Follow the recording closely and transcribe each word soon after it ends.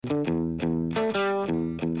Hey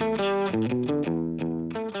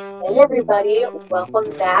everybody, welcome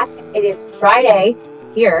back. It is Friday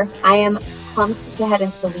here. I am pumped to head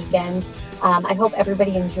into the weekend. I hope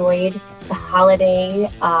everybody enjoyed the holiday.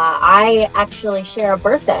 I actually share a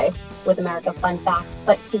birthday with America Fun Fact,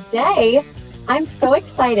 but today I'm so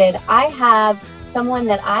excited. I have someone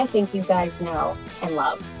that I think you guys know and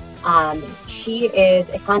love. She is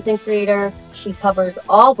a content creator. She covers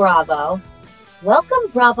all Bravo. Welcome,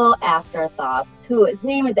 Bravo Afterthoughts, whose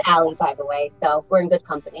name is Allie, by the way, so we're in good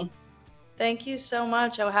company. Thank you so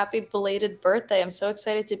much. Oh, happy belated birthday. I'm so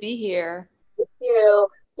excited to be here. You.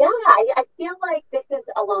 Yeah, I feel like this is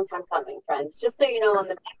a long time coming, friends. Just so you know, on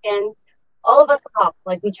the back end, all of us talk.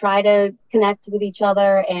 Like we try to connect with each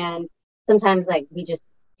other, and sometimes like we just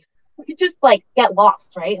like get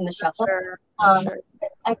lost, right, in the For shuffle. sure. For Um, sure.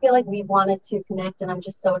 I feel like we wanted to connect, and I'm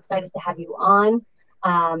just so excited to have you on.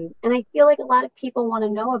 And I feel like a lot of people want to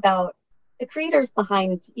know about the creators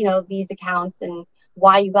behind, these accounts and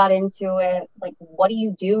why you got into it. Like, what do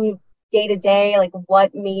you do day to day? Like,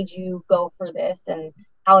 what made you go for this, and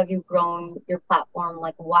how have you grown your platform?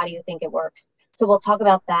 Like, why do you think it works? So we'll talk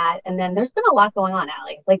about that. And then there's been a lot going on,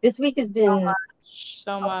 Allie. Like this week has So been much.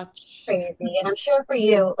 So much. crazy. And I'm sure for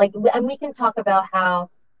you, like, and we can talk about how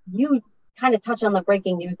you kind of touch on the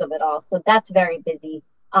breaking news of it all. So that's very busy.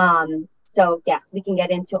 So yes, we can get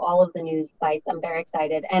into all of the news bites. I'm very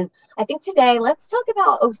excited. And I think today, let's talk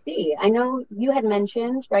about OC. I know you had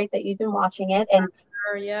mentioned, right, that you've been watching it, and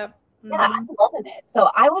Sure, yep. yeah, Hmm. I'm loving it. So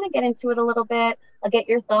I want to get into it a little bit. I'll get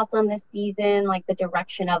your thoughts on this season, like the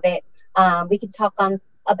direction of it. We could talk on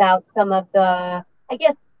about some of the, I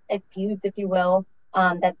guess, feuds, if you will,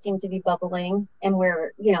 that seem to be bubbling and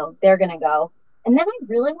where, they're gonna go. And then I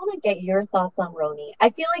really want to get your thoughts on Roni. I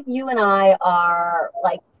feel like you and I are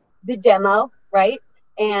like the demo, right?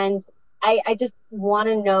 And I just want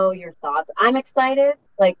to know your thoughts. I'm excited.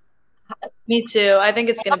 Like, Me too. I think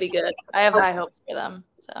it's going to be good. I have high hopes for them.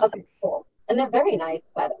 So okay, cool. And they're very nice,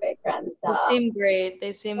 by the way, friends. they seem great.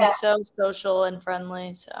 They seem Yeah, so social and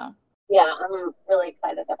friendly. So yeah, I'm really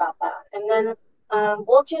excited about that. And then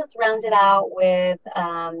we'll just round it out with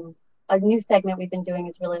a new segment we've been doing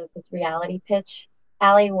is really this reality pitch,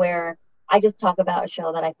 Allie, where I just talk about a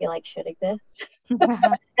show that I feel like should exist.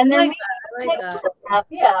 I And then like we that. I like take that.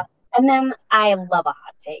 yeah. And then I love a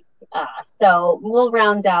hot take. So we'll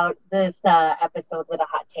round out this episode with a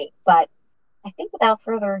hot take. But I think without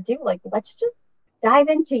further ado, like let's just dive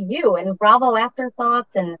into you and Bravo Afterthoughts.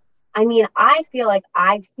 And I mean, I feel like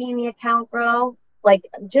I've seen the account grow like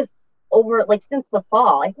just over like since the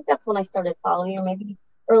fall. I think that's when I started following you, maybe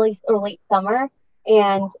early or late summer.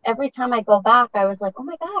 And every time I go back, I was like, oh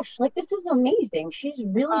my gosh, like this is amazing. She's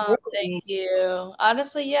really Oh, thank growing. you.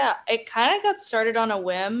 Honestly, yeah, it kind of got started on a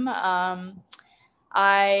whim.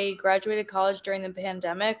 I graduated college during the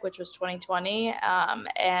pandemic, which was 2020,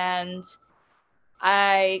 and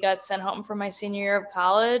I got sent home for my senior year of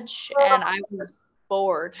college, and I was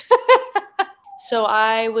bored. So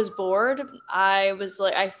I was bored. I was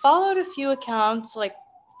like, I followed a few accounts like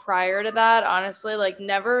prior to that, honestly, like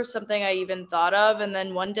never something I even thought of. And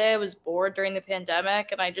then one day I was bored during the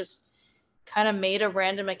pandemic and I just kind of made a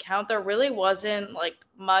random account. There really wasn't like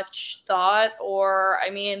much thought, or I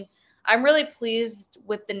mean, I'm really pleased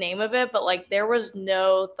with the name of it, but like there was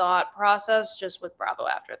no thought process just with Bravo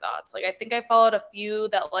Afterthoughts. Like I think I followed a few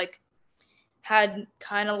that like had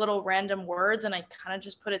kind of little random words and I kind of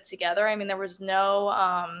just put it together. I mean, there was no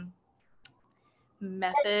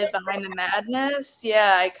method behind the madness.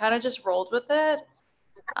 Yeah, I kind of just rolled with it.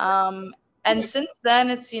 Um, and since then,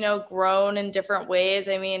 it's, grown in different ways.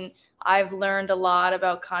 I mean, I've learned a lot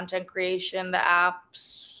about content creation, the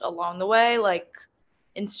apps along the way, like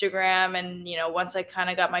Instagram. And,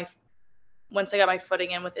 once I got my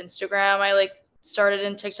footing in with Instagram, I like started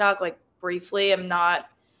in TikTok like briefly. I'm not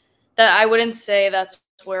that I wouldn't say that's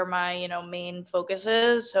where my main focus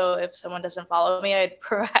is. So if someone doesn't follow me,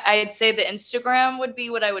 I'd say the Instagram would be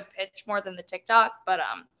what I would pitch more than the TikTok. But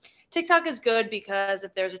TikTok is good because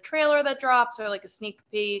if there's a trailer that drops or like a sneak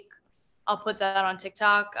peek, I'll put that on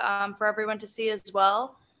TikTok for everyone to see as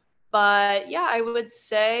well. But yeah, I would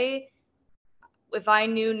say if I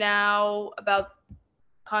knew now about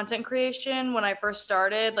content creation when I first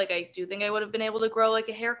started, like I do think I would have been able to grow like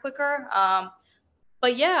a hair quicker.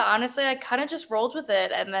 But yeah, honestly, I kind of just rolled with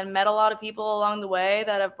it and then met a lot of people along the way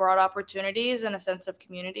that have brought opportunities and a sense of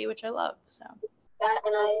community, which I love. So, That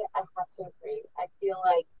and I have to agree. I feel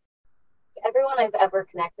like everyone I've ever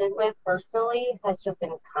connected with personally has just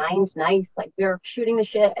been kind, nice. Like we're shooting the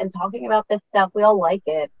shit and talking about this stuff. We all like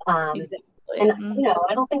it. exactly. And Mhm.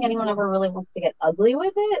 I don't think anyone ever really wants to get ugly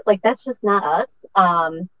with it. Like that's just not us.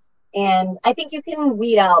 And I think you can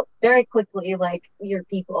weed out very quickly, like your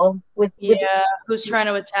people with Yeah, who's trying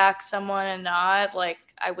to attack someone and not. Like,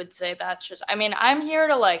 I would say that's just, I mean, I'm here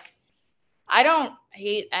to like, I don't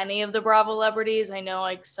hate any of the Bravo celebrities. I know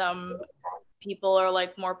like some people are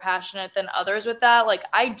like more passionate than others with that. Like,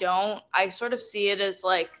 I don't. I sort of see it as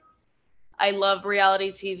like, I love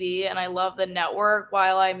reality TV and I love the network.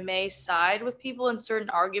 While I may side with people in certain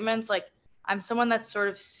arguments, like I'm someone that sort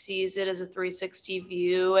of sees it as a 360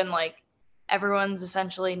 view and like everyone's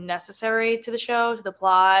essentially necessary to the show, to the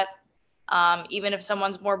plot. Even if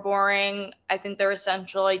someone's more boring, I think they're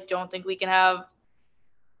essential. I don't think we can have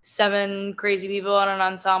seven crazy people on an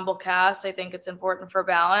ensemble cast. I think it's important for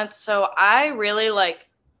balance. So I really like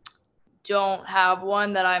don't have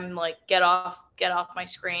one that I'm like get off my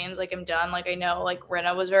screens, like I'm done. Like I know like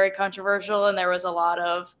Rinna was very controversial and there was a lot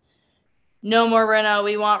of no more Rinna,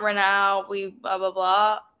 we want Rinna out, we blah blah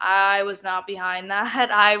blah. I was not behind that.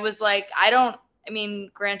 I was like I mean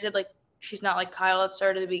granted like she's not like Kyle at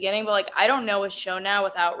started at the beginning, but like I don't know a show now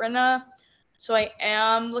without Rinna. So I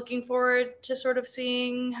am looking forward to sort of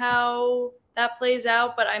seeing how that plays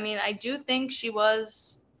out. But I mean I do think she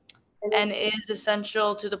was and is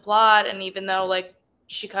essential to the plot. And even though like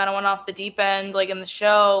she kind of went off the deep end, like in the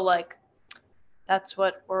show, like that's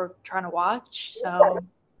what we're trying to watch. So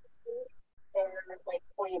their like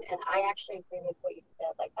point, and I actually agree with what you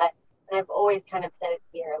said. Like I, and I've always kind of said it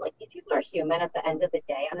here. Like these people are human at the end of the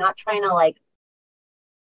day. I'm not trying to like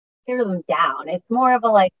tear them down. It's more of a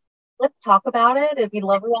like, let's talk about it. If you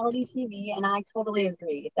love reality TV, and I totally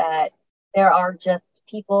agree that there are just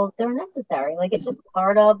people, they're necessary. Like it's just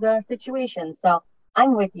part of the situation. So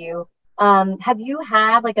I'm with you. Have you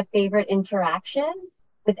had like a favorite interaction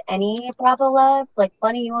with any Bravo loves, like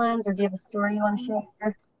funny ones, or do you have a story you want to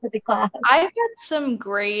share with the class? I've had some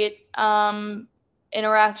great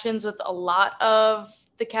interactions with a lot of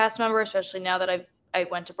the cast members, especially now that I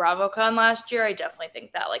went to BravoCon last year. I definitely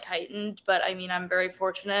think that like heightened, but I mean I'm very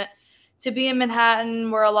fortunate to be in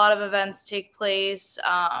Manhattan where a lot of events take place.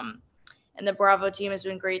 And the Bravo team has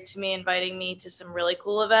been great to me, inviting me to some really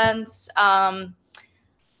cool events.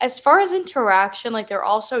 As far as interaction, like they're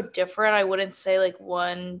all so different. I wouldn't say like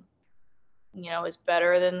one, is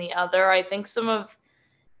better than the other. I think some of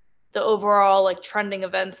the overall like trending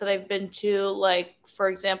events that I've been to, like for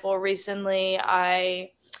example, recently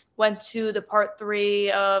I went to the part 3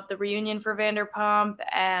 of the reunion for Vanderpump,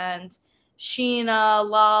 and Sheena,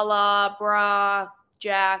 Lala, Brock,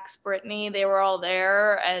 Jax, Brittany, they were all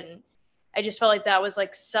there, and I just felt like that was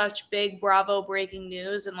like such big Bravo breaking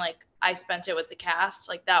news, and like I spent it with the cast.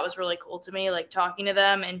 Like that was really cool to me, like talking to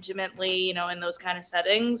them intimately, in those kind of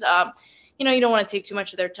settings. You don't want to take too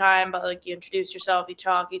much of their time, but like you introduce yourself, you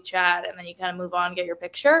talk, you chat, and then you kind of move on, get your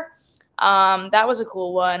picture. That was a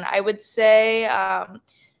cool one. I would say,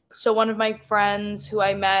 so one of my friends who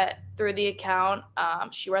I met through the account,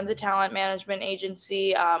 she runs a talent management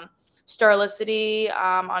agency, Starlicity,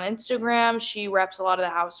 on Instagram. She reps a lot of the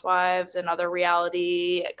housewives and other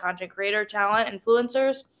reality content creator talent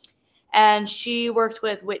influencers. And she worked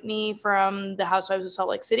with Whitney from the Housewives of Salt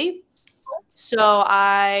Lake City. So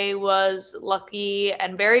I was lucky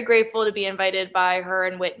and very grateful to be invited by her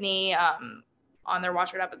and Whitney on their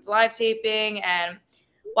Watch What Happens Live taping. And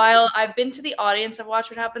while I've been to the audience of Watch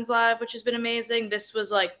What Happens Live, which has been amazing, this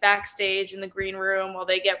was like backstage in the green room while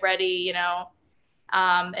they get ready.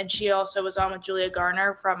 And she also was on with Julia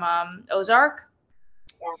Garner from Ozark.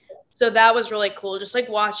 So that was really cool, just like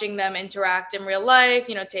watching them interact in real life,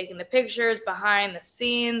 taking the pictures behind the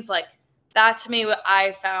scenes. Like that to me, what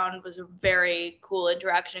I found was a very cool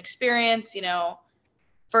interaction experience,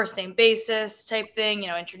 first name basis type thing,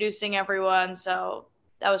 introducing everyone. So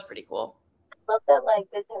that was pretty cool. I love that like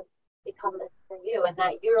this has become this for you and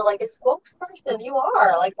that you're like a spokesperson. You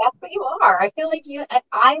are like that's what you are. I feel like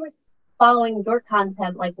I was following your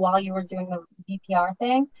content like while you were doing the VPR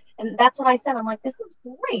thing. And that's what I said. I'm like, this is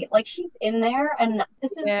great. Like she's in there and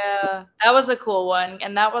this is Yeah, that was a cool one.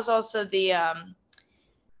 And that was also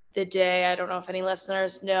the day, I don't know if any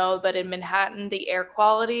listeners know, but in Manhattan, the air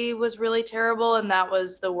quality was really terrible. And that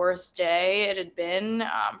was the worst day it had been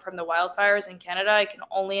from the wildfires in Canada. I can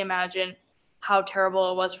only imagine how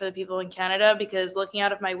terrible it was for the people in Canada, because looking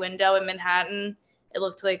out of my window in Manhattan, it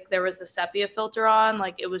looked like there was the sepia filter on.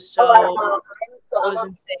 Like it was it was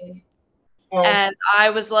insane. And I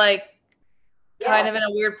was like kind of in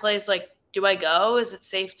a weird place. Like, do I go? Is it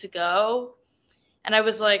safe to go? And I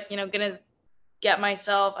was like, gonna get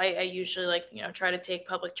myself, I usually like, try to take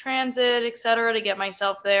public transit, etc., to get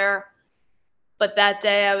myself there. But that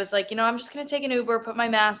day I was like, I'm just going to take an Uber, put my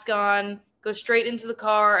mask on, go straight into the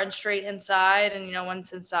car and straight inside. And,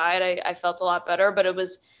 once inside, I felt a lot better. But it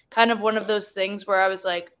was kind of one of those things where I was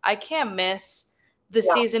like, I can't miss the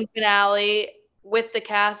Yeah. season finale with the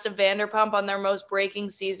cast of Vanderpump on their most breaking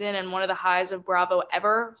season and one of the highs of Bravo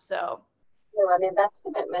ever. So, I mean, that's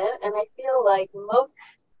commitment. And I feel like most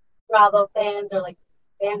Bravo fans or like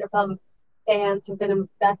Vanderpump fans who've been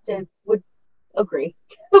invested would agree.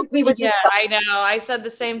 We would yeah, just I know. I said the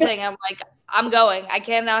same thing. I'm like, I'm going. I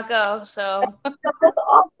cannot go. So, that's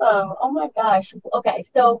awesome. Oh my gosh. Okay,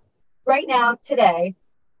 so right now, today,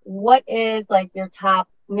 what is like your top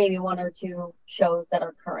maybe one or two shows that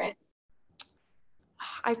are current?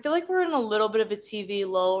 I feel like we're in a little bit of a TV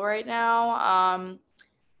lull right now.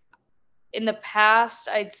 In the past,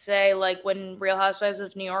 I'd say like when Real Housewives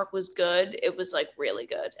of New York was good, it was like really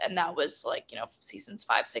good. And that was like, seasons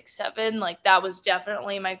 5, 6, 7. Like that was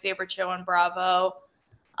definitely my favorite show on Bravo.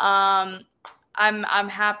 Um, I'm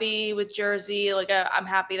happy with Jersey. Like I'm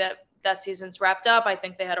happy that that season's wrapped up. I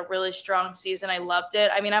think they had a really strong season. I loved it.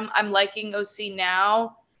 I mean, I'm liking OC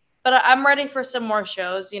now, but I'm ready for some more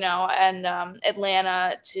shows, and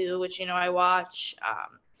Atlanta too, which I watch.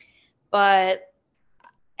 But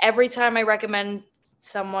every time I recommend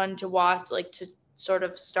someone to watch, like to sort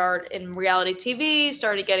of start in reality TV,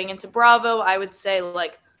 started getting into Bravo, I would say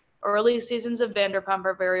like early seasons of Vanderpump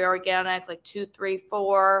are very organic, like 2, 3,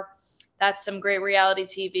 4. That's some great reality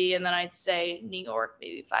TV. And then I'd say New York,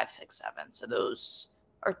 maybe 5, 6, 7. So those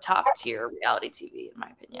are top tier reality TV, in my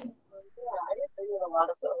opinion. Yeah, I agree with a lot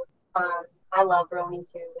of those. I love Rolling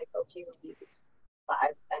too, like OG Reviews 5,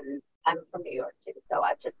 and I'm from New York too, so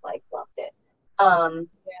I've just like loved it. Um,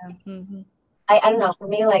 Yeah. Mm-hmm. I don't know, for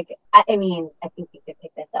me, like, I mean, I think you could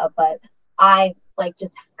pick this up, but I like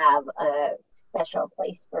just have a special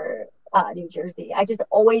place for New Jersey. I just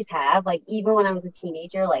always have, like, even when I was a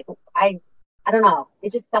teenager, like, I don't know,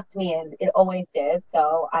 it just stuck to me and it always did.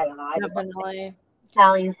 So I don't know, I just love the Definitely.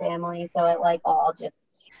 Italian family, so it like all just,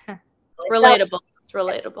 it's not, Relatable. It's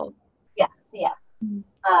relatable. yeah, yeah,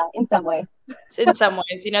 in some way. In some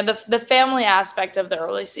ways, the family aspect of the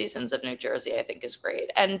early seasons of New Jersey, I think, is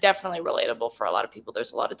great and definitely relatable for a lot of people.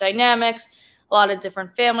 There's a lot of dynamics, a lot of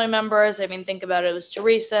different family members. I mean, think about it. It was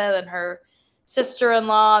Teresa, then her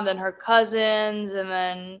sister-in-law, and then her cousins, and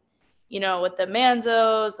then, with the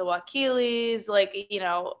Manzos, the Wakilis, like,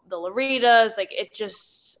 the Laritas, like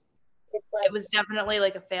It's it like, was definitely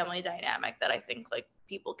like a family dynamic that I think like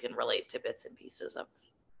people can relate to bits and pieces of.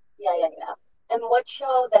 yeah, yeah, yeah. And what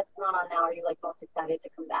show that's not on now are you like most excited to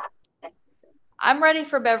come back next season? I'm ready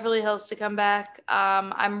for Beverly Hills to come back.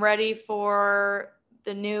 I'm ready for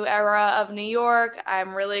the new era of New York.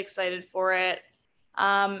 I'm really excited for it.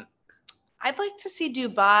 Um, I'd like to see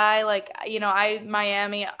Dubai, like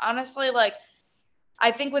Miami. Honestly, like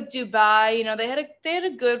I think with Dubai, they had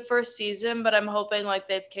a good first season, but I'm hoping like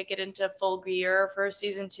they've kick it into full gear for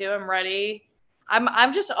season 2. I'm ready.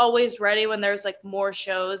 I'm just always ready when there's like more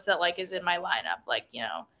shows that like is in my lineup. Like,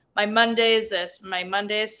 my Monday is this, my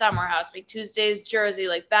Monday is Summer House, my Tuesday is Jersey,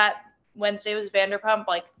 like that. Wednesday was Vanderpump.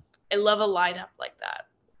 Like I love a lineup like that.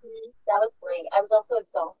 That was great. I was also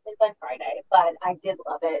exhausted by Friday, but I did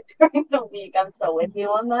love it during the week. I'm so with you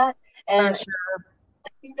on that. For And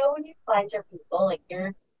sure. when you find your people, like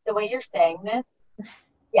you're the way you're saying this,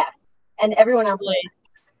 yes. And everyone else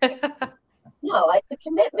is no, it's a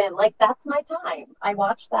commitment. Like that's my time. I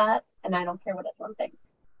watch that and I don't care what anyone thinks.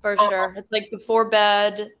 For Uh, sure. It's like before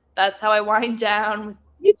bed. That's how I wind down with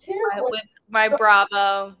you too. my, Like with my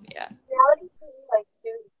Bravo. Yeah. reality TV like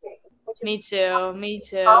soothes me, which is Me too. Me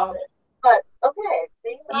odd. too. But okay,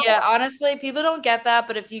 see, Yeah, honestly, people don't get that,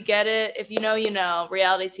 but if you get it, if you know, you know,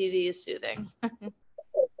 reality TV is soothing.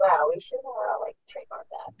 wow, we should like trademark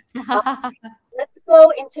that. Let's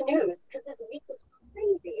go into news because this week was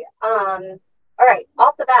crazy. All right,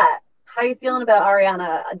 off the bat, how are you feeling about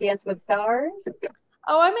Ariana Dance with Stars?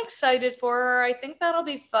 Oh, I'm excited for her. I think that'll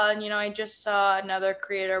be fun. I just saw another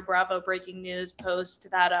creator, Bravo Breaking News, post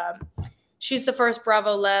that she's the first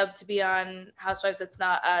Bravo Leb to be on Housewives that's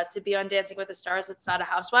not to be on Dancing with the Stars that's not a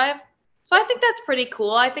housewife. So I think that's pretty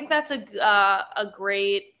cool. I think that's a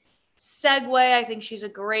great segue. I think she's a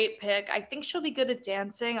great pick. I think she'll be good at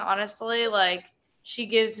dancing, honestly. Like she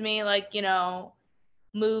gives me like,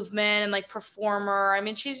 movement and like performer. I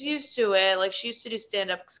mean, she's used to it. Like she used to do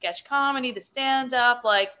stand-up sketch comedy, the stand-up.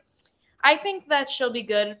 Like I think that she'll be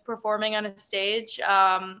good performing on a stage.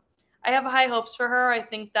 I have high hopes for her. I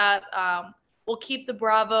think that we'll keep the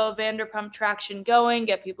Bravo Vanderpump traction going,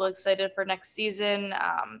 get people excited for next season.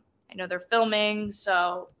 I know they're filming,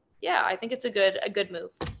 so yeah, I think it's a good move.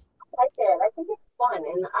 I like it. I think it's fun,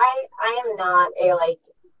 and I am not a like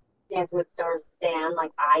Dance with Stars stan.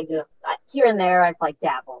 Like here and there I've like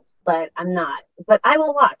dabbled, but I'm not. But I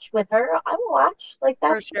will watch with her. I will watch. Like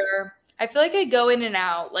For that's sure. I feel like I go in and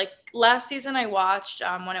out. Like last season I watched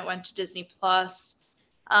when it went to Disney Plus.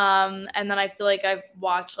 And then I feel like I've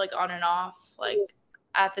watched like on and off like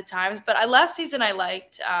at the times. But last season I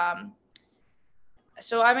liked.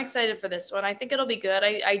 So I'm excited for this one. I think it'll be good.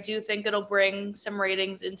 I do think it'll bring some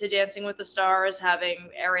ratings into Dancing with the Stars, having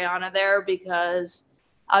Ariana there, because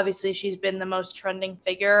obviously she's been the most trending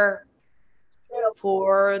figure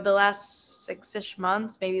for the last 6-ish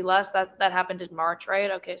months, maybe less. That happened in March, right?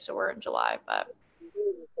 Okay, so we're in July, but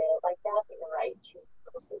like that. You're right.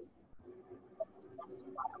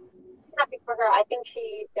 Happy for her. I think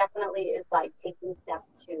she definitely is like taking steps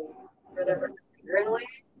to further her career in ways.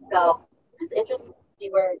 So just interested to see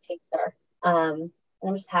where it takes her. And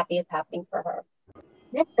I'm just happy it's happening for her.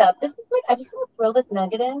 Next up, this is like I just want to throw this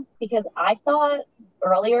nugget in because I saw it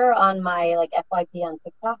earlier on my like FYP on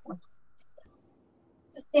TikTok.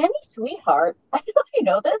 Sammy Sweetheart, I don't know if you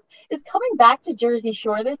know this, is coming back to Jersey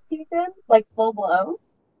Shore this season, like full blown.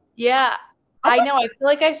 yeah, I I thought, know. I feel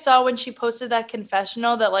like I saw when she posted that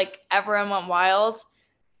confessional that like everyone went wild.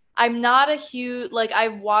 I'm not a huge like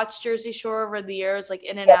I've watched Jersey Shore over the years, like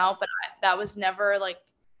in and out, but that was never like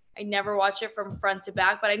I never watched it from front to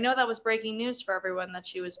back. But I know that was breaking news for everyone that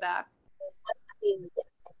she was back. I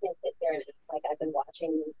can't sit there and act like I've been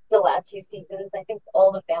watching the last few seasons. I think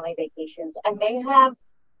all the family vacations. I may have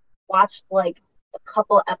watched like a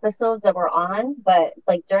couple episodes that were on, but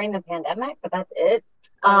like during the pandemic, but that's it.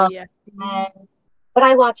 Oh Um, yeah. and but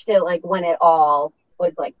I watched it like when it all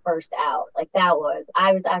was like first out. Like I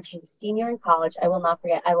was actually a senior in college. I won't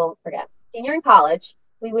forget. Senior in college,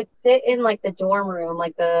 we would sit in like the dorm room,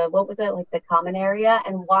 like what was it, like the common area,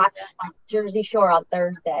 and watch like Jersey Shore on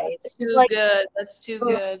Thursdays. It was Too like good. That's too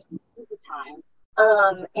good. the time.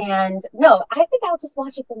 And no, I think I'll just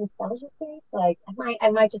watch it for nostalgia's sake. Like I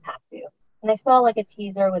might just have to. And I saw like a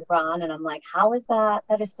teaser with Ron, and I'm like, how is that?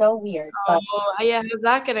 That is so weird. But Oh yeah, how's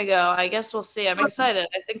that gonna go? I guess we'll see. I'm excited.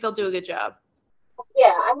 I think they'll do a good job.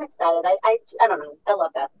 yeah, I'm excited. I don't know. I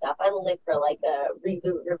love that stuff. I live for like a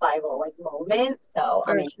reboot revival like moment. So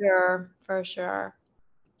I For mean, sure. For sure.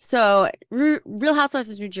 So, Real Housewives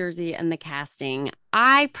of New Jersey and the casting,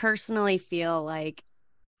 I personally feel like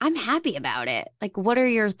I'm happy about it. Like, what are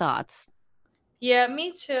your thoughts? Yeah,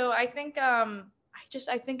 me too. I think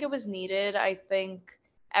it was needed. I think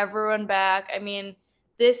everyone back. I mean,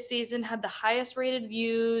 this season had the highest rated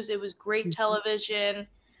views. It was great television.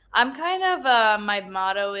 I'm kind of my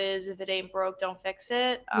motto is if it ain't broke, don't fix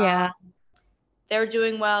it. Yeah. They're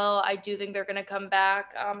doing well. I do think they're going to come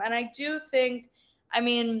back. And I do think, I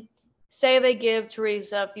mean, say they give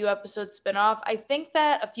Teresa a few episodes spinoff. I think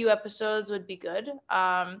that a few episodes would be good,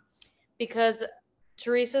 because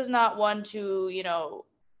Teresa's not one to,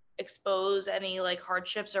 expose any like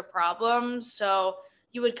hardships or problems. So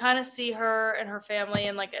you would kind of see her and her family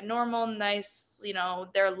in like a normal, nice,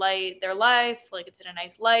 their life, like it's in a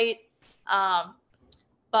nice light. Um,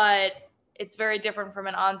 but it's very different from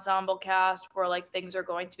an ensemble cast where like things are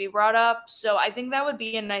going to be brought up. So I think that would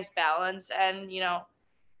be a nice balance. And,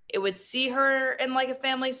 it would see her in like a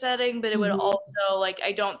family setting, but it would also like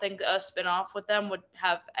I don't think a spinoff with them would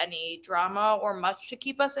have any drama or much to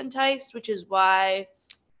keep us enticed, which is why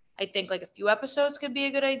I think like a few episodes could be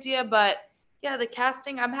a good idea. But yeah, the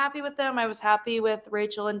casting, I'm happy with them. I was happy with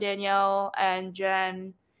Rachel and Danielle and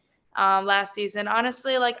Jen last season.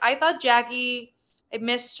 Honestly, like I thought Jackie, I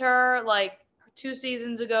missed her like 2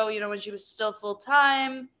 seasons ago, when she was still full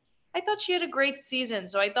time. I thought she had a great season.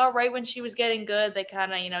 So I thought right when she was getting good, they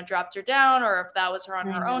kind of, dropped her down, or if that was her on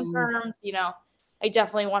her own terms, I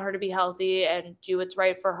definitely want her to be healthy and do what's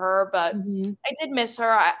right for her. But I did miss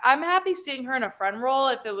her. I'm happy seeing her in a friend role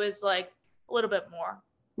if it was like a little bit more.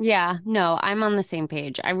 Yeah, no, I'm on the same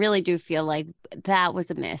page. I really do feel like that was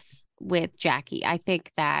a miss with Jackie. I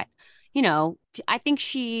think that, I think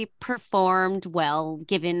she performed well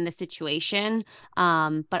given the situation.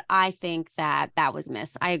 But I think that that was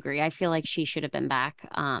miss. I agree. I feel like she should have been back.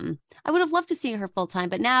 I would have loved to see her full time,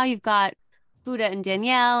 but now you've got Fuda and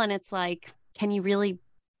Danielle, and it's like, can you really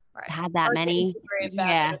have that Hard to many? integrate back in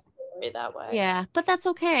Yeah. a story that way. Yeah, but that's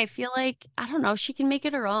okay. I feel like, I don't know, she can make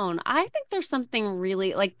it her own. I think there's something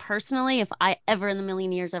really, like, personally, if I ever in a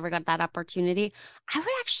million years ever got that opportunity, I would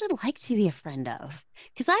actually like to be a friend of.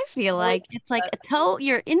 Because I feel like it's like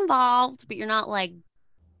you're involved, but you're not like,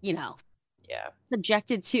 you know, Yeah.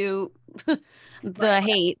 subjected to the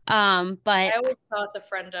hate. But I always thought the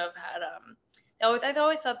friend of had I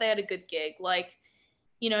always thought they had a good gig. Like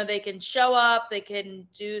they can show up, they can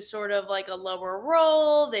do sort of like a lower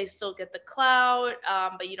role, they still get the clout,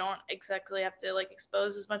 but you don't exactly have to like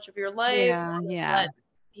expose as much of your life, Yeah. let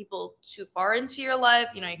people too far into your life.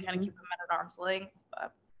 You kind of keep them at an arm's length.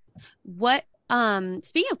 But. What,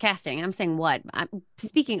 speaking of casting, I'm saying what?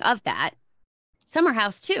 Speaking of that, Summer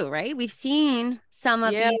House too, right? We've seen some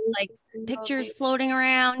of these like pictures floating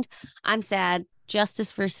around. I'm sad.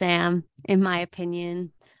 Justice for Sam, in my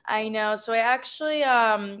opinion. I know. So I actually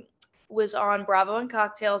was on Bravo and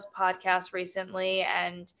Cocktails podcast recently,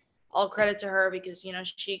 and all credit to her because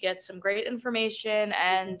she gets some great information.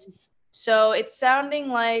 And so it's sounding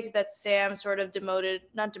like that Sam sort of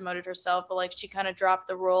not demoted herself, but like she kind of dropped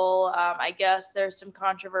the role. I guess there's some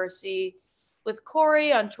controversy with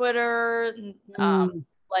Corey on Twitter,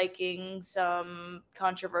 liking some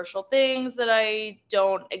controversial things that I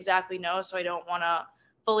don't exactly know, so I don't want to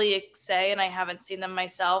fully say, and I haven't seen them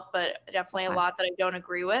myself, but definitely a lot that I don't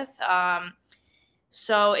agree with.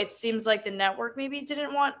 So it seems like the network maybe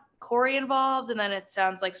didn't want Corey involved, and then it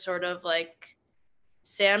sounds like sort of like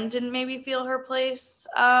Sam didn't maybe feel her place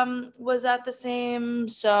was at the same.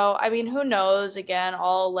 So, I mean, who knows? Again,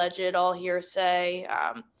 all alleged, all hearsay.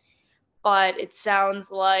 But it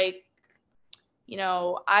sounds like,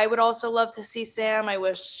 I would also love to see Sam. I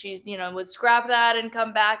wish she, would scrap that and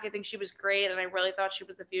come back. I think she was great, and I really thought she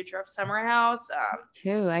was the future of Summer House.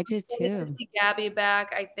 I did too. To see Gabby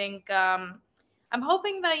back, I think I'm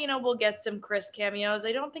hoping that we'll get some Chris cameos.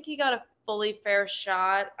 I don't think he got a fully fair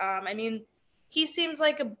shot. I mean, he seems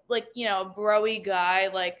like a broy guy.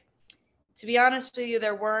 Like, to be honest with you,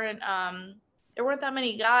 there weren't that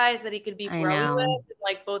many guys that he could be broy with.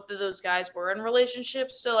 Like, both of those guys were in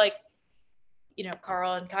relationships, so like.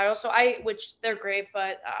 Carl and Kyle. So which they're great,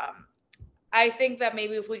 but I think that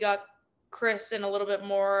maybe if we got Chris in a little bit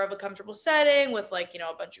more of a comfortable setting with like, a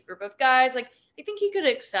bunch of group of guys, like I think he could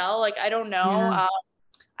excel. Like, I don't know. Yeah.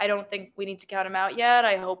 I don't think we need to count him out yet.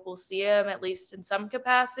 I hope we'll see him at least in some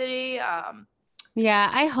capacity. Yeah,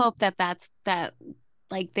 I hope that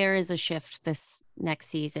like there is a shift this next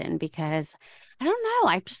season because I don't know.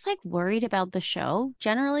 I'm just like worried about the show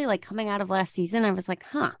generally. Like coming out of last season, I was like,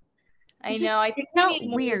 huh. I know. I think we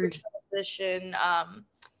need weird transition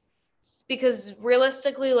because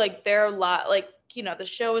realistically, like there are a lot, like the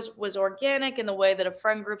show was organic in the way that a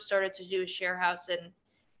friend group started to do a share house in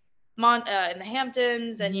the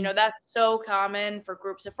Hamptons, and that's so common for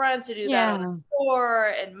groups of friends to do that on the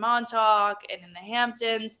shore and Montauk and in the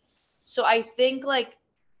Hamptons. So I think like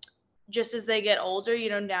just as they get older,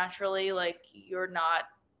 naturally like you're not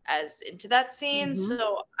as into that scene.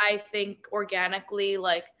 So I think organically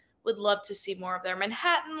like would love to see more of their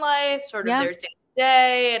Manhattan life, sort of their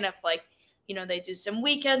day-to-day, and if like, they do some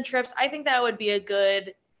weekend trips, I think that would be a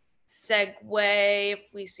good segue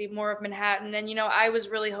if we see more of Manhattan. And, I was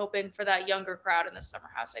really hoping for that younger crowd in the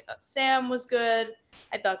Summer House. I thought Sam was good.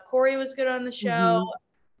 I thought Corey was good on the show.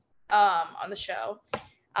 I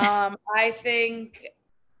think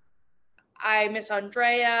I miss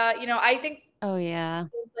Andrea. I think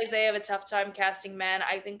like they have a tough time casting men.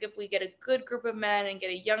 I think if we get a good group of men and get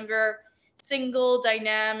a younger single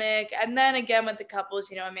dynamic, and then again with the couples,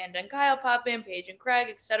 Amanda and Kyle pop in, Paige and Craig,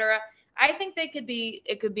 etc. I think it could be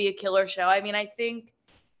a killer show. I mean, I think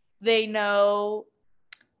they know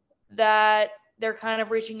that they're kind of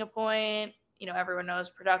reaching a point. Everyone knows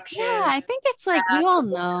production. Yeah, I think it's like we all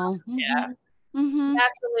know. Yeah.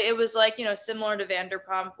 Naturally, it was like, similar to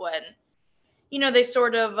Vanderpump when they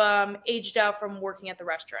sort of aged out from working at the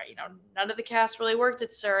restaurant. None of the cast really worked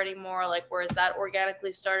at SUR anymore. Like, whereas that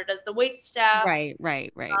organically started as the wait staff, right,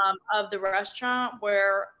 of the restaurant,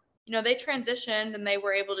 where they transitioned and they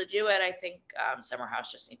were able to do it. I think Summer House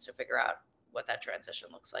just needs to figure out what that transition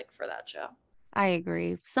looks like for that show. I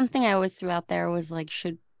agree. Something I always threw out there was like,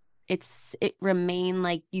 should it remain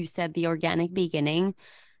like you said, the organic beginning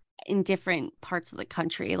in different parts of the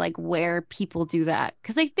country, like where people do that?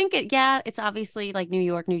 Because I think it's obviously like New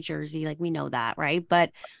York, New Jersey, like we know that, right?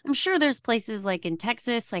 But I'm sure there's places like in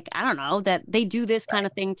Texas, like I don't know, that they do this kind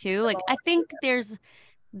of thing too. Like I think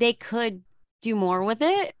they could do more with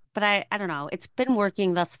it, but I don't know. It's been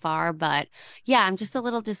working thus far, but yeah, I'm just a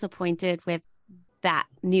little disappointed with that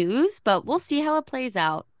news, but we'll see how it plays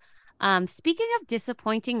out. Speaking of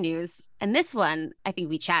disappointing news, and this one I think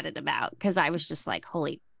we chatted about because I was just like,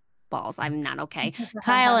 holy balls, I'm not okay.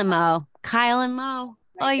 Kyle and Mo.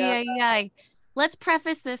 Oh yeah. Let's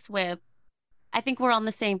preface this with, I think we're on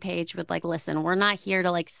the same page with like, listen, we're not here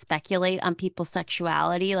to like speculate on people's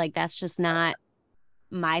sexuality. Like that's just not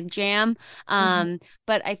my jam.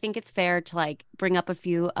 But I think it's fair to like bring up a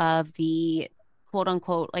few of the quote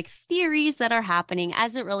unquote like theories that are happening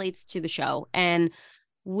as it relates to the show. And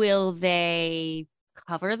Will they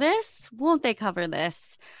cover this? Won't they cover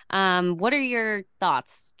this? What are your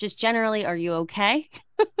thoughts? Just generally, are you okay?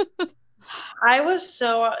 I was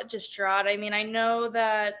so distraught. I mean, I know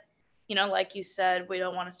that, like you said, we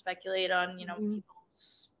don't want to speculate on, Mhm.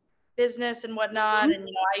 people's business and whatnot. Mhm. And,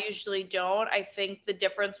 I usually don't. I think the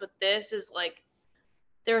difference with this is like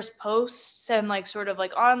there's posts and like sort of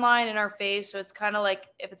like online in our face. So it's kind of like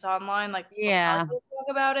if it's online, like we're probably Yeah. going to talk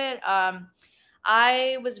about it.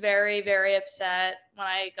 I was very, very upset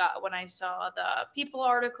when I saw the People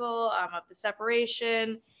article of the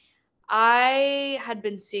separation. I had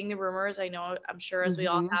been seeing the rumors. I'm sure as we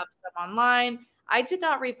all Hmm. have some online. I did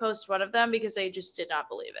not repost one of them because I just did not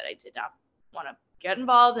believe it. I did not want to get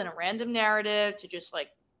involved in a random narrative to just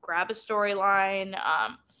like grab a storyline.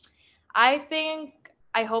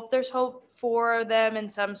 I hope there's hope for them in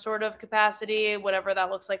some sort of capacity, whatever that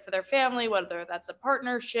looks like for their family, whether that's a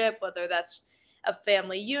partnership, whether that's a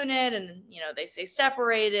family unit, and they say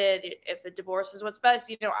separated. If a divorce is what's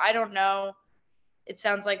best, I don't know. It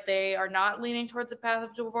sounds like they are not leaning towards the path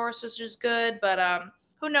of divorce, which is good, but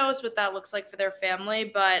who knows what that looks like for their family.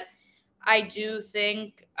 But I do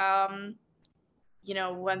think, one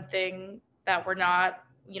thing that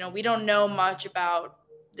we don't know much about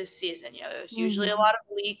this season. There's usually a Hmm. lot of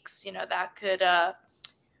leaks, that could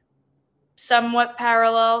somewhat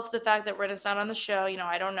parallel to the fact that Rinna's not on the show.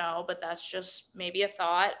 I don't know, but that's just maybe a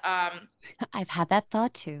thought. I've had that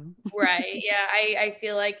thought too. Right. Yeah. I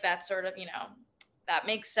feel like that sort of, that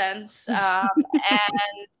makes sense. And,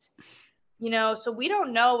 so we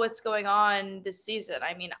don't know what's going on this season.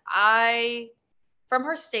 I mean, from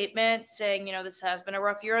her statement saying, this has been a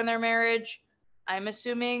rough year in their marriage, I'm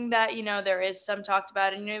assuming that, there is some talked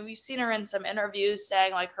about. And, we've seen her in some interviews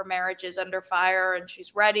saying like her marriage is under fire and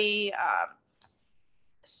she's ready.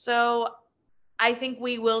 So I think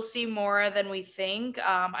we will see more than we think.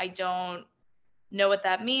 I don't know what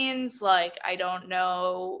that means. Like, I don't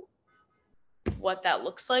know what that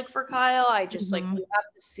looks like for Kyle. I just like, Hmm. we have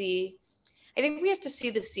to see. I think we have to see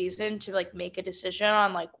the season to like make a decision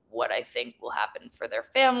on like what I think will happen for their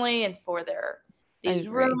family and for I these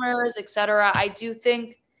agree. rumors, etc. I do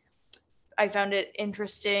think I found it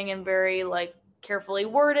interesting and very like carefully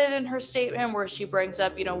worded in her statement where she brings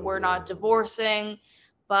up, we're not divorcing.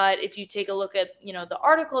 But if you take a look at, the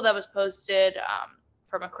article that was posted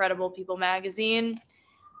from a credible People magazine,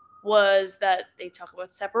 was that they talk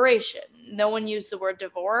about separation. No one used the word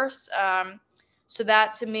divorce. So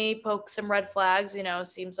that to me pokes some red flags.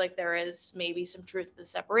 Seems like there is maybe some truth to the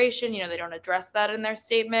separation. They don't address that in their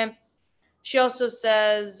statement. She also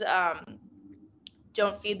says,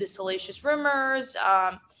 don't feed the salacious rumors.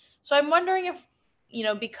 So I'm wondering if,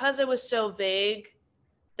 because it was so vague,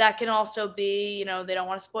 that can also be, they don't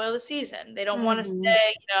want to spoil the season. They don't want to Hmm.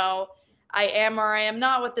 say, I am or I am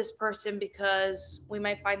not with this person because we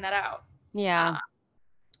might find that out. Yeah. Uh,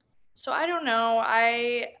 so I don't know.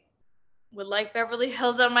 I would like Beverly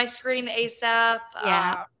Hills on my screen ASAP.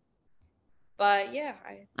 Yeah. But yeah,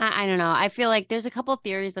 I don't know. I feel like there's a couple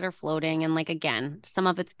theories that are floating, and like again, some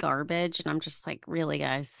of it's garbage, and I'm just like, really,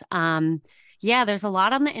 guys. Yeah, there's a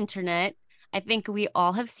lot on the internet. I think we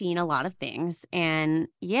all have seen a lot of things, and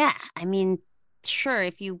yeah, I mean, sure,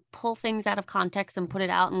 if you pull things out of context and put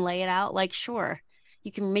it out and lay it out, like sure,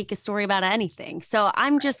 you can make a story about anything. So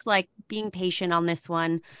I'm just like being patient on this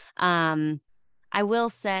one. I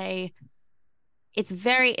will say it's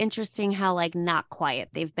very interesting how like not quiet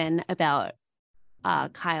they've been about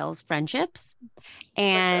Kyle's friendships. for sure.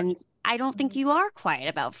 And I don't think Mhm. you are quiet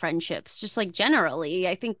about friendships, just like generally.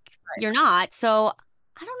 I think Right. you're not. So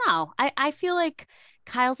I don't know. I feel like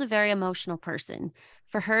Kyle's a very emotional person.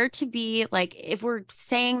 For her to be like, if we're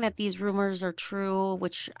saying that these rumors are true,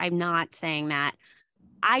 which I'm not saying that,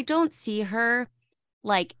 I don't see her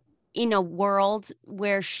like in a world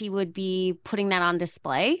where she would be putting that on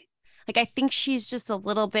display. Like, I think she's just a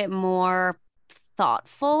little bit more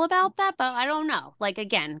thoughtful about that, but I don't know. Like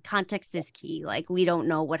again, context is key. Like we don't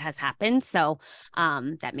know what has happened, so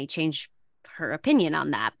that may change her opinion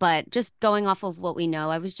on that. But just going off of what we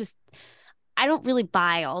know, I don't really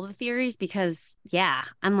buy all the theories because yeah,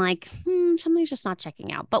 I'm like, something's just not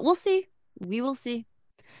checking out. But we'll see. We will see.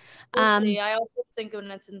 We'll see. Um, I also think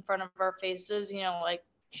when it's in front of our faces, like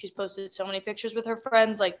she's posted so many pictures with her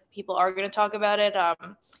friends, like people are going to talk about it.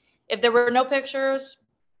 If there were no pictures,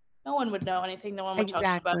 no one would know anything. No one would talk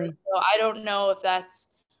about it. exactly. So I don't know if that's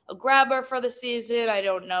a grabber for the season. I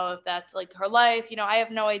don't know if that's like her life. I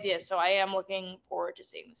have no idea. So I am looking forward to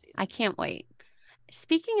seeing the season. I can't wait.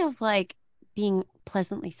 Speaking of like being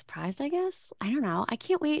pleasantly surprised, I guess. I don't know. I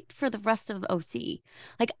can't wait for the rest of OC.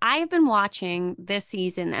 Like I've been watching this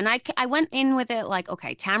season and I went in with it like,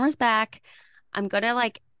 okay, Tamara's back. I'm gonna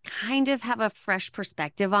like kind of have a fresh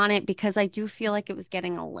perspective on it because I do feel like it was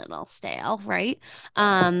getting a little stale, right?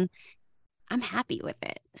 Um, I'm happy with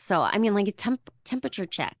it. So, I mean, like a temperature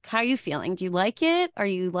check. How are you feeling? Do you like it? Are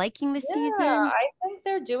you liking the Yeah, season? I think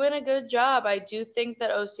they're doing a good job. I do think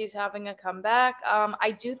that OC's having a comeback.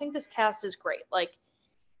 I do think this cast is great. Like,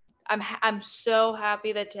 I'm so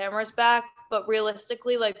happy that Tamara's back, but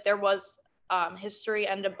realistically, like there was history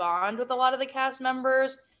and a bond with a lot of the cast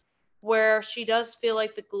members where she does feel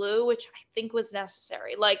like the glue, which I think was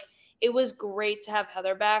necessary. Like it was great to have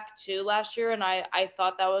Heather back too last year, and I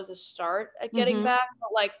thought that was a start at getting Mm-hmm. back. But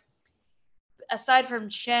like aside from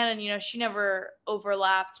Shannon, she never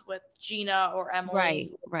overlapped with Gina or Right,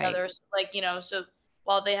 Emily or the right. others. Like, so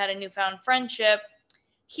while they had a newfound friendship,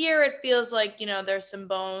 here it feels like, there's some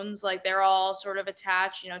bones, like they're all sort of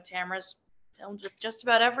attached. Tamara's filmed with just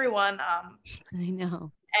about everyone, I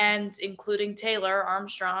know. and including Taylor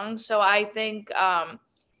Armstrong. So I think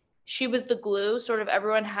she was the glue. Sort of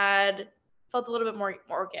everyone had felt a little bit more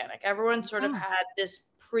organic. Everyone sort of Yeah. had this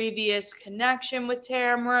previous connection with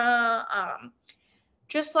Tamara.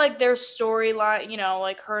 Just like their storyline,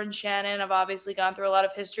 like her and Shannon have obviously gone through a lot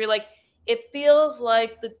of history. Like it feels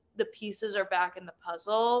like the pieces are back in the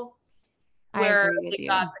puzzle I where agree with they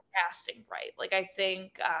got you. the casting right. Like I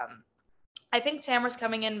think Tamara's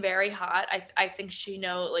coming in very hot. I think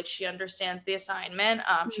she understands the assignment.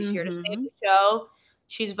 She's here to save Mm-hmm. the show.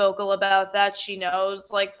 She's vocal about that. She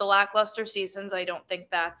knows like the lackluster seasons. I don't think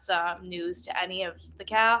that's news to any of the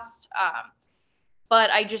cast. But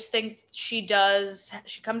I just think she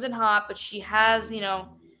comes in hot, but she has,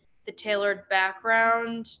 the tailored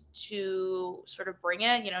background to sort of bring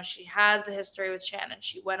it. She has the history with Shannon.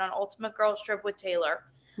 She went on Ultimate Girls Trip with Taylor.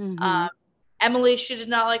 Mm-hmm. Um, Emily, she did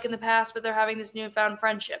not like in the past, but they're having this newfound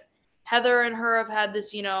friendship. Heather and her have had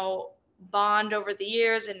this, bond over the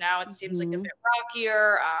years, and now it seems like a Mm-hmm. bit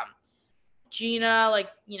rockier. Gina, like,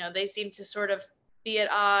 they seem to sort of be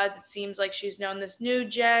at odds. It seems like she's known this new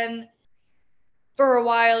Jen for a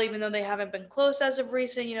while, even though they haven't been close as of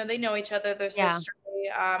recent. They know each other. There's Yeah. history,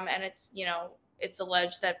 and it's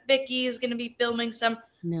alleged that Vicky is going to be filming some.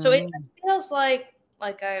 So it No. just feels like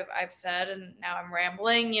I've said, and now I'm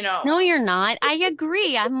rambling. No, you're not. I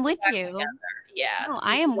agree. I'm with Back you. together. Yeah, No, the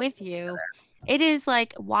I pieces am are with you. It is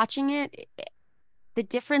like watching it, the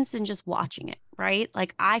difference in just watching it, right?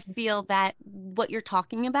 Like I feel that what you're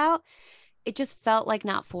talking about, it just felt like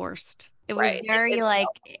not forced. It was right. It very like,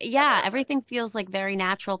 felt yeah, together. everything feels like very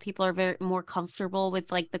natural. People are very more comfortable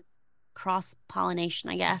with like the cross pollination,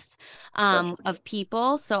 I guess, For sure. of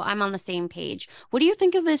people. So I'm on the same page. What do you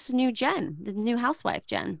think of this new Jen, the new housewife,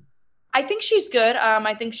 Jen? I think she's good.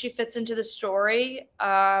 I think she fits into the story.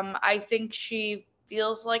 I think she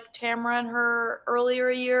feels like Tamara in her earlier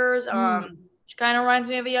years. Mm. She kind of reminds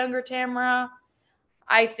me of a younger Tamara.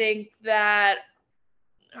 I think that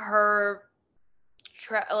her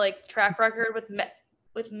track record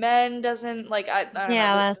with men doesn't like I don't know. This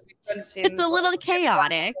Yeah, one it's a seems like little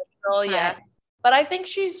chaotic, girl, but yeah. But I think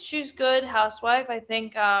she's good housewife. I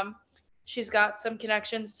think she's got some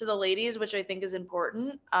connections to the ladies, which I think is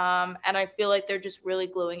important. And I feel like they're just really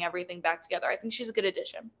gluing everything back together. I think she's a good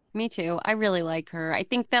addition. me too. I really like her. I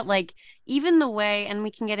think that like even the way, and we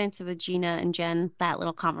can get into the Gina and Jen, that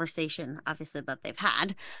little conversation, obviously that they've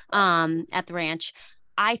had at the ranch.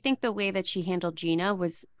 I think the way that she handled Gina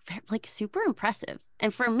was like super impressive.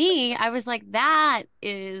 And for me, I was like, that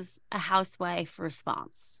is a housewife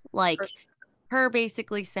response. For Like sure. her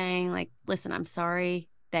basically saying, like, listen, I'm sorry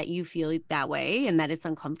that you feel that way and that it's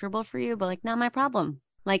uncomfortable for you, but like, not my problem.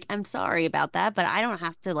 Like, I'm sorry about that, but I don't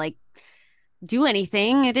have to like do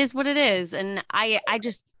anything. It is what it is. And I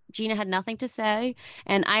just Gina had nothing to say.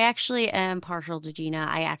 And I actually am partial to Gina.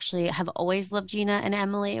 I actually have always loved Gina and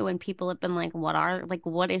Emily. When people have been like,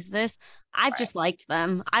 what is this? I've Right. just liked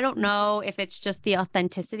them. I don't know if it's just the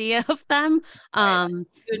authenticity of them. Right. Like, you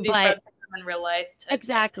would be But friends with them in real life type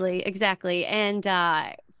thing. exactly. And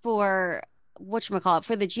for whatchamacallit,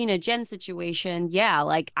 for the Gina Jen situation, yeah,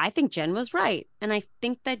 like I think Jen was right. And I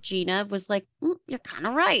think that Gina was like, you're kind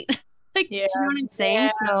of right. Like, Yeah. do you know what I'm saying?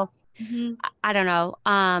 Yeah. So Hmm. I don't know.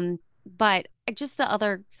 But just the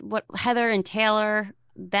other what Heather and Taylor,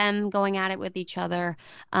 them going at it with each other.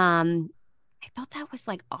 I thought that was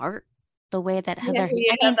like art, the way that Yeah, Heather,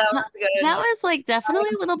 yeah, I mean, that was that good. was like definitely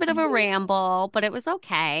a little bit of a ramble, but it was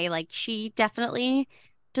okay. Like she definitely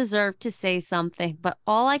deserved to say something. But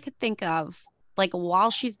all I could think of, like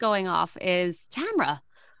while she's going off, is Tamra.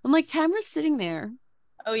 I'm like, Tamra's sitting there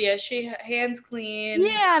Oh yeah, she hands clean.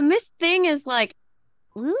 Yeah, Miss Thing is like,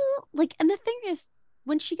 "Ooh," like, and the thing is,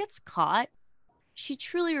 when she gets caught, she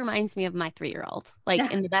truly reminds me of my 3-year-old,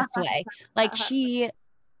 like in the best way. Like she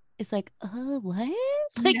is like, what?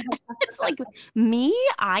 Like it's like me,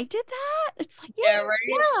 I did that. It's like, Yeah, right.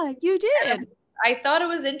 yeah, you did. I thought it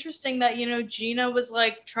was interesting that, Gina was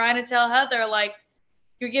like trying to tell Heather, like,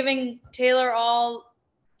 you're giving Taylor all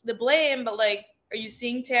the blame, but like, are you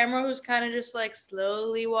seeing Tamara, who's kind of just like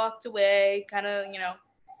slowly walked away, kind of,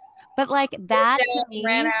 But like that to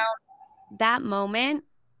ran me, out. that moment,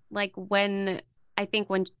 like when I think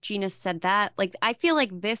when Gina said that, like I feel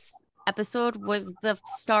like this episode was the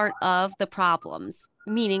start of the problems,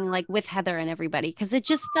 meaning like with Heather and everybody, because it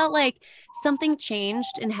just felt like something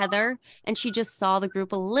changed in Heather and she just saw the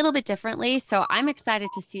group a little bit differently. So I'm excited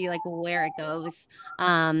to see like where it goes.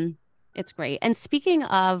 It's great. And speaking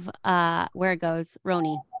of where it goes,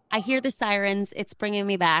 Roni, I hear the sirens. It's bringing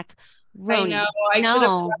me back. I know. Roni, I should have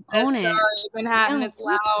no, done own this. it. Sorry, Manhattan. No, It's don't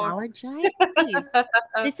loud. apologize. Please.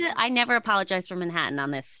 This is I never apologize for Manhattan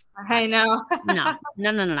on this I podcast. know. No,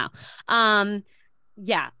 no, no, no, no. Um,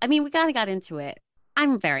 yeah, I mean, we kind of got into it.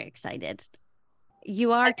 I'm very excited.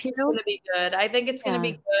 You I are think too? it's gonna be good. I think it's gonna Yeah.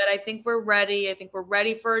 be good. I think we're ready. I think we're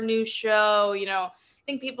ready for a new show. I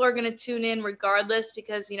think people are gonna tune in regardless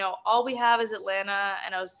because all we have is Atlanta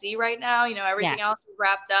and OC right now. Everything else Yes. is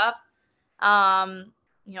wrapped up. Um,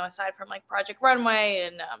 aside from like Project Runway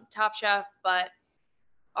and Top Chef, but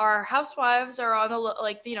our housewives are on the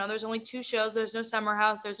like there's only 2 shows. There's no Summer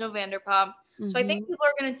House. There's no Vanderpump. So I think Hmm. people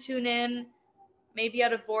are gonna tune in maybe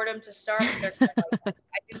out of boredom to start, but they're gonna like it.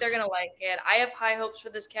 I think they're gonna like it. I have high hopes for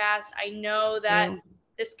this cast. I know that True.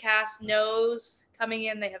 this cast knows coming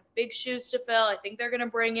in they have big shoes to fill. I think they're gonna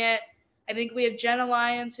bring it. I think we have Jenna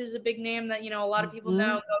Lyons, who's a big name that a lot of people Hmm.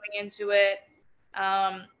 know going into it,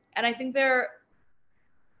 and I think they're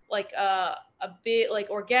like a bit like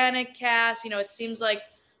organic cast. It seems like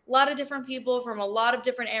a lot of different people from a lot of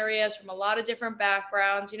different areas, from a lot of different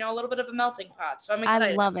backgrounds. A little bit of a melting pot. So I'm I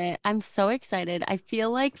excited. love it. I'm so excited. I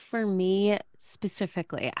feel like for me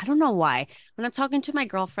specifically, I don't know why, when I'm talking to my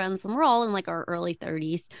girlfriends, and we're all in like our early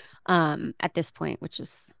 30s at this point, which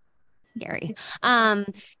is scary. Um,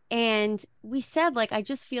 and we said, like, I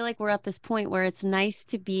just feel like we're at this point where it's nice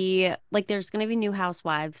to be like, there's going to be new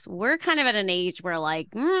housewives. We're kind of at an age where, like,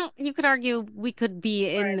 you could argue we could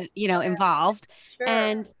be Right. in, involved. Sure.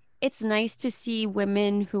 And it's nice to see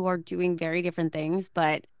women who are doing very different things,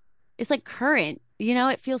 but it's like current,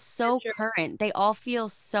 it feels For so sure. current. They all feel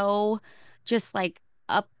so just like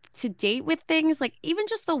up to date with things, like even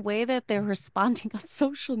just the way that they're responding on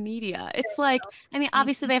social media. It's like, I mean,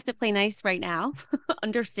 obviously they have to play nice right now,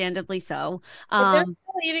 understandably so. But they're Um,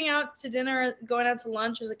 still eating out to dinner, going out to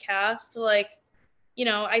lunch as a cast. Like,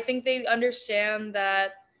 I think they understand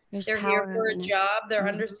that there's they're here power for a in it. job. They're Mhm.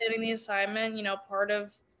 understanding the assignment. Part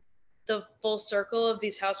of the full circle of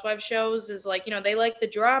these housewife shows is like, they like the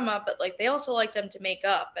drama, but like they also like them to make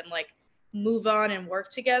up and like move on and work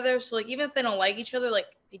together. So like even if they don't like each other, like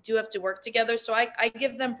they do have to work together. So I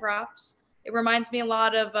give them props. It reminds me a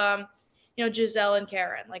lot of Giselle and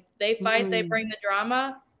Karen. Like they fight, they Mm. bring the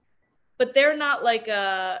drama, but they're not like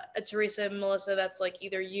a Teresa and Melissa that's like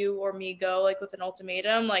either you or me go like with an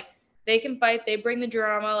ultimatum. Like they can fight, they bring the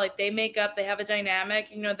drama, like they make up, they have a dynamic,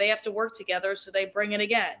 they have to work together, so they bring it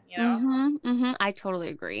again. I totally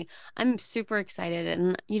agree. I'm super excited.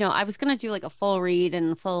 And, I was gonna do like a full read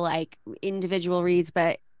and full like individual reads,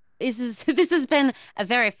 but this has been a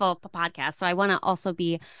very full podcast. So I want to also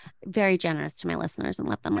be very generous to my listeners and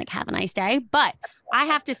let them like have a nice day. But I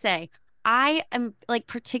have to say, I am like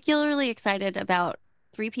particularly excited about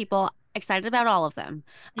 3 people, excited about all of them.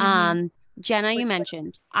 Mm-hmm. Jenna, you Which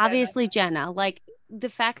mentioned, Jenna. obviously Jenna, like the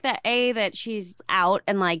fact that that she's out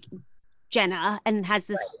and like Jenna and has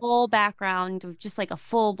this whole background of just like a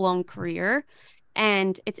full blown career.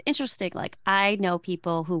 And it's interesting. Like I know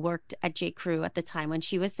people who worked at J. Crew at the time when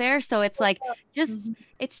she was there. So it's like just Mm-hmm.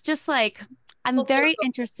 it's just like I'm Full very circle.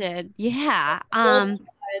 interested. Yeah. Worlds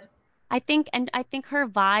collide. I think her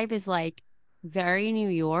vibe is like very New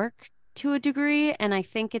York to a degree. And I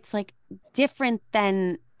think it's like different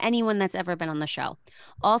than anyone that's ever been on the show.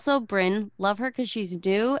 Also, Bryn, love her because she's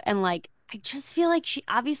new and like I just feel like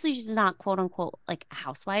she's not quote unquote like a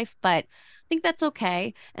housewife, but I think that's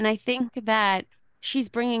okay. And I think that she's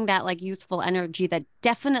bringing that like youthful energy that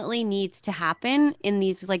definitely needs to happen in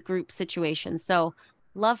these like group situations. So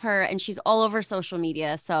love her and she's all over social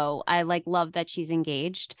media. So I like love that she's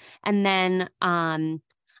engaged. And then I'm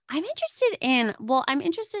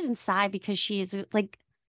interested in Sai because she's like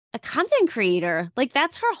a content creator. Like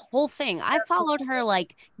that's her whole thing. I followed her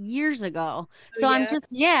like years ago. Oh, So I'm yeah.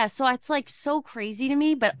 just yeah, so it's like so crazy to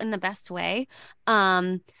me, but in the best way.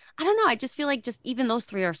 I don't know. I just feel like just even those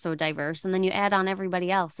three are so diverse and then you add on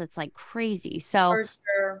everybody else, it's like crazy. So For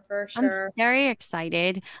sure, for I'm sure. very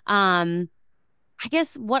excited. I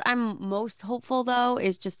guess what I'm most hopeful though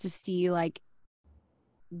is just to see like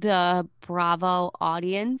the Bravo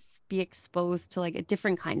audience be exposed to like a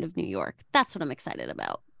different kind of New York. That's what I'm excited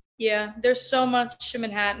about. Yeah, there's so much in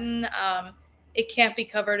Manhattan. It can't be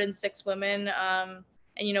covered in Six Women.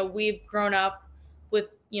 And we've grown up with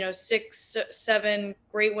six, seven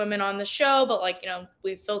great women on the show, but like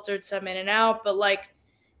we've filtered some in and out. But like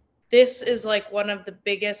this is like one of the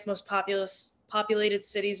biggest, most populated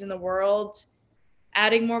cities in the world.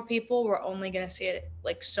 Adding more people, we're only going to see it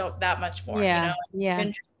like so that much more. Yeah, yeah.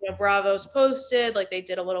 Even just Bravo's posted, like they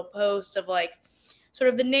did a little post of like sort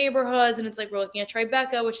of the neighborhoods, and it's like we're looking at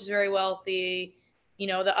Tribeca, which is very wealthy,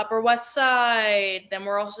 the Upper West Side. Then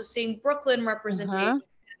we're also seeing Brooklyn representation.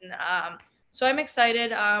 Uh-huh. So I'm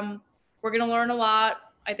excited. We're gonna learn a lot.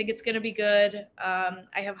 I think it's gonna be good.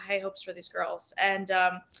 I have high hopes for these girls. And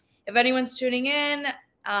if anyone's tuning in,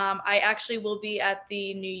 I actually will be at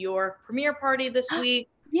the New York premiere party this week.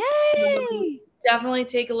 So Yay! definitely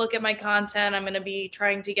take a look at my content. I'm going to be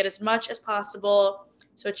trying to get as much as possible,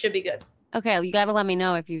 so it should be good. Okay, well, you got to let me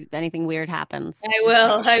know if anything weird happens. I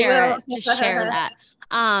will. I Share will. it. Just share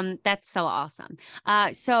that. That's so awesome.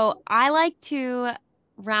 So I like to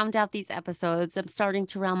round out these episodes. I'm starting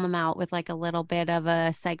to round them out with like a little bit of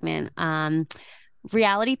a segment.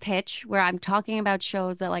 Reality pitch where I'm talking about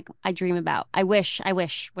shows that like I dream about. I wish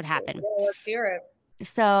would happen. Yeah, let's hear it.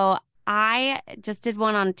 So I just did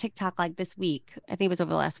one on TikTok like this week. I think it was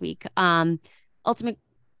over the last week. Ultimate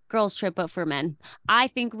girls trip, but for men. I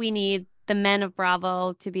think we need the men of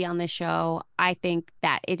Bravo to be on this show. I think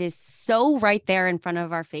that it is so right there in front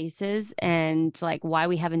of our faces, and like why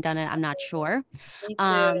we haven't done it, I'm not sure. Me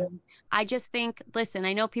too. I just think, listen,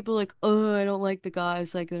 I know people are like, oh, I don't like the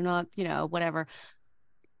guys, like they're not, whatever.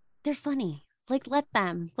 They're funny. Like let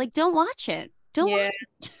them. Like don't watch it. Don't Yeah.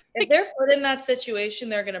 watch. If they're put in that situation,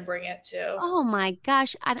 they're going to bring it too. Oh my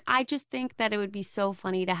gosh. And I just think that it would be so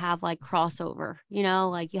funny to have like crossover,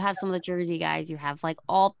 like you have some of the Jersey guys, you have like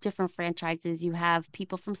all different franchises, you have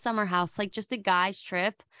people from Summer House, like just a guy's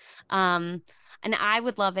trip. And I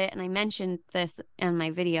would love it. And I mentioned this in my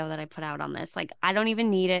video that I put out on this. Like, I don't even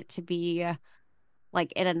need it to be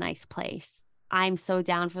like in a nice place. I'm so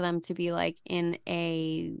down for them to be like in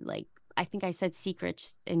a like I think I said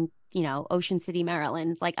secrets in Ocean City,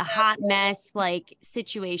 Maryland, like a hot mess like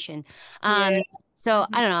situation. Yeah. So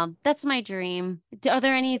I don't know. That's my dream. Are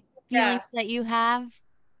there any feelings that you have?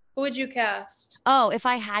 Who would you cast? Oh, if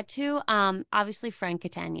I had to, obviously Frank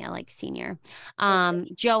Catania, like senior.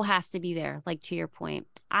 Joe has to be there, like to your point.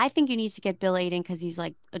 I think you need to get Bill Aiden because he's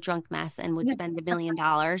like a drunk mess and would spend $1 million.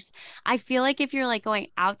 I feel like if you're like going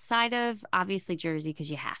outside of obviously Jersey because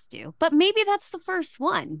you have to, but maybe that's the first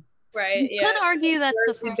one. Right. You could argue that's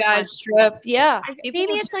the Jersey first guys one. trip. Yeah.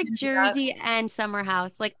 Maybe it's like Jersey and Summer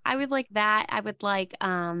House. Like I would like that. I would like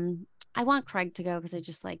I want Craig to go because I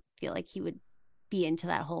just like feel like he would be into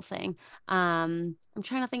that whole thing. I'm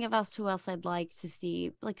trying to think of who else I'd like to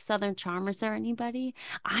see. Like Southern Charm, is there anybody?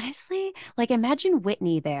 Honestly, like imagine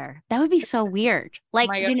Whitney there. That would be so weird. Like,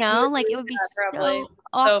 Oh my God. like it would be Probably. so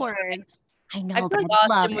awkward. I know, I feel but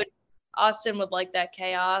like Austin would like that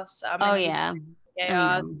chaos. Oh yeah.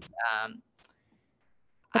 Chaos.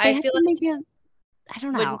 But they I have feel to like make it, I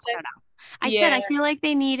don't know. I said I feel like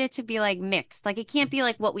they need it to be like mixed. Like it can't be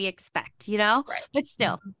like what we expect, Right. But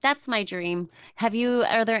still, that's my dream.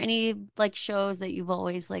 Are there any like shows that you've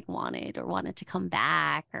always like wanted to come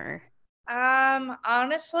back or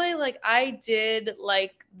Honestly, like I did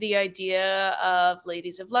like the idea of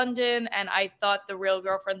Ladies of London, and I thought The Real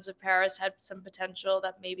Girlfriends of Paris had some potential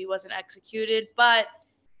that maybe wasn't executed, but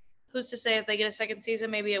who's to say if they get a second season,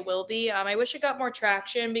 maybe it will be. I wish it got more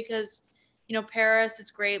traction because, Paris,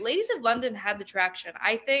 it's great. Ladies of London had the traction.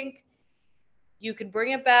 I think you could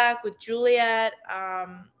bring it back with Juliet.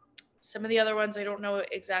 Some of the other ones, I don't know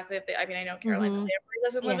exactly if I know Caroline Stanbury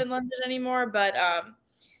doesn't live in London anymore, but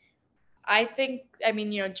I think,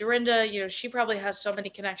 Dorinda, she probably has so many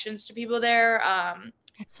connections to people there.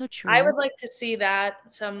 That's so true. I would like to see that.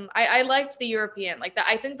 I liked the European, like that.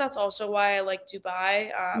 I think that's also why I like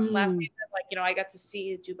Dubai. Last season, I got to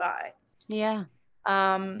see Dubai. Yeah.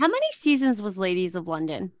 How many seasons was Ladies of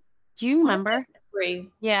London? Do you remember? 3.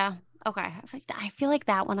 Yeah. Okay. I feel like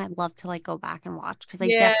that one I'd love to like go back and watch because I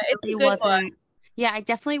Yeah, definitely it's a good wasn't. one. Yeah, I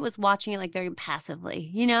definitely was watching it like very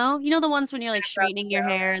passively. You know the ones when you're like straightening your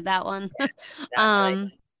hair, that one.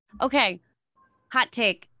 Exactly. Okay. Hot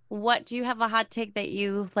take. What do you have a hot take that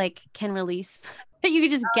you like can release that you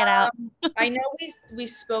could just get out? I know we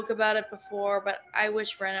spoke about it before, but I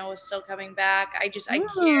wish Brenna was still coming back.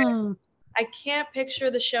 Mm. I can't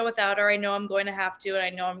picture the show without her. I know I'm going to have to, and I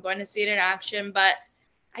know I'm going to see it in action, but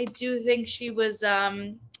I do think she was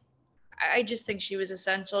I just think she was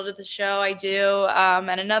essential to the show. I do.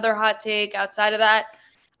 And another hot take outside of that,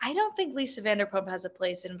 I don't think Lisa Vanderpump has a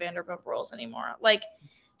place in Vanderpump Rules anymore. Like,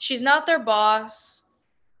 she's not their boss.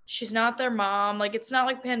 She's not their mom. Like, it's not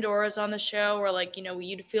like Pandora's on the show where, like, you know,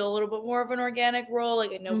 you'd feel a little bit more of an organic role.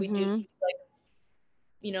 Like, I know we do see, like,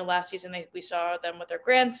 you know, last season we saw them with their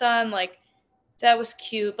grandson. Like, that was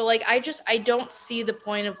cute. But, like, I don't see the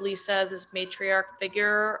point of Lisa as this matriarch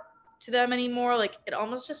figure to them anymore. Like, it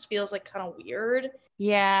almost just feels like kind of weird.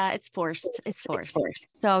 Yeah, it's forced. It's forced.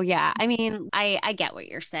 So yeah, I mean, I get what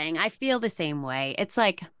you're saying. I feel the same way. It's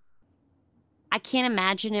like I can't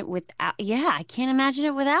imagine it without, yeah, I can't imagine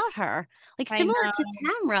it without her. Like similar to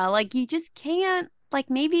Tamra, like you just can't, like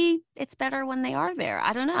maybe it's better when they are there.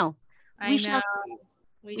 I don't know. We shall see.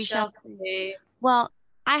 We shall see. Well,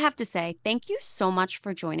 I have to say, thank you so much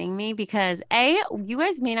for joining me because you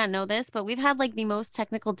guys may not know this, but we've had like the most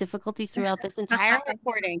technical difficulties throughout this entire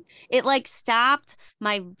recording. It like stopped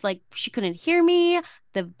she couldn't hear me.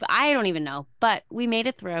 I don't even know, but we made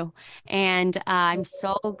it through. And I'm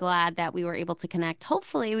so glad that we were able to connect.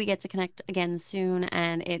 Hopefully we get to connect again soon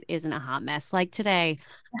and it isn't a hot mess like today.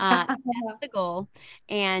 That's the goal.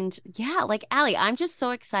 And yeah, like Allie, I'm just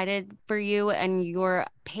so excited for you and your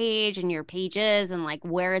page and your pages and like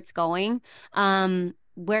where it's going.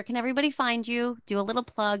 Where can everybody find you? Do a little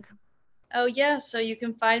plug. Oh yeah, so you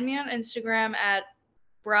can find me on Instagram at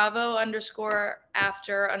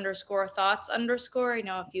bravo_after_thoughts_, you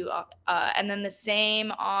know, a few and then the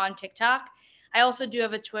same on TikTok. I also do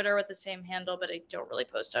have a Twitter with the same handle, but I don't really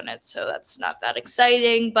post on it, so that's not that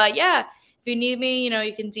exciting. But yeah, if you need me, you know,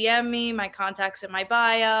 you can DM me. My contact's in my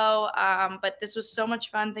bio. But this was so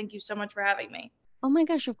much fun. Thank you so much for having me. Oh my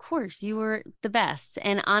gosh, of course. You were the best.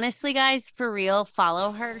 And honestly, guys, for real,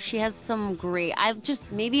 follow her. She has some great,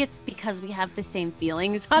 maybe it's because we have the same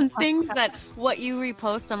feelings on things that what you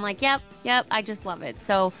repost, I'm like, yep, I just love it.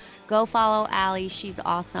 So go follow Allie. She's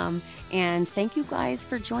awesome. And thank you guys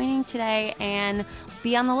for joining today and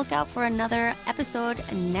be on the lookout for another episode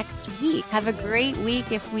next week. Have a great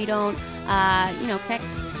week if we don't, connect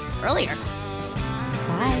earlier.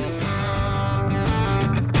 Bye.